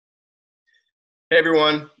Hey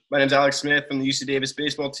everyone, my name is Alex Smith from the UC Davis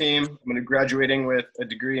baseball team. I'm going to be graduating with a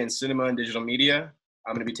degree in cinema and digital media.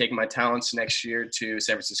 I'm going to be taking my talents next year to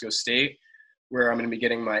San Francisco State, where I'm going to be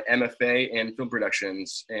getting my MFA in film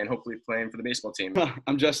productions and hopefully playing for the baseball team.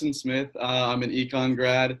 I'm Justin Smith. I'm an econ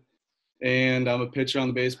grad, and I'm a pitcher on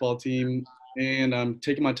the baseball team. And I'm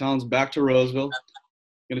taking my talents back to Roseville.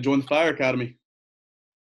 Going to join the Fire Academy.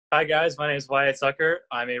 Hi, guys. My name is Wyatt Tucker.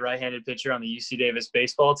 I'm a right-handed pitcher on the UC Davis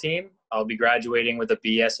baseball team. I'll be graduating with a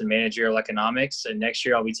BS in managerial economics, and next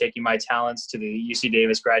year I'll be taking my talents to the UC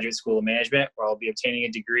Davis Graduate School of Management, where I'll be obtaining a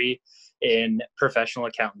degree in professional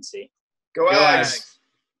accountancy. Go Aggies!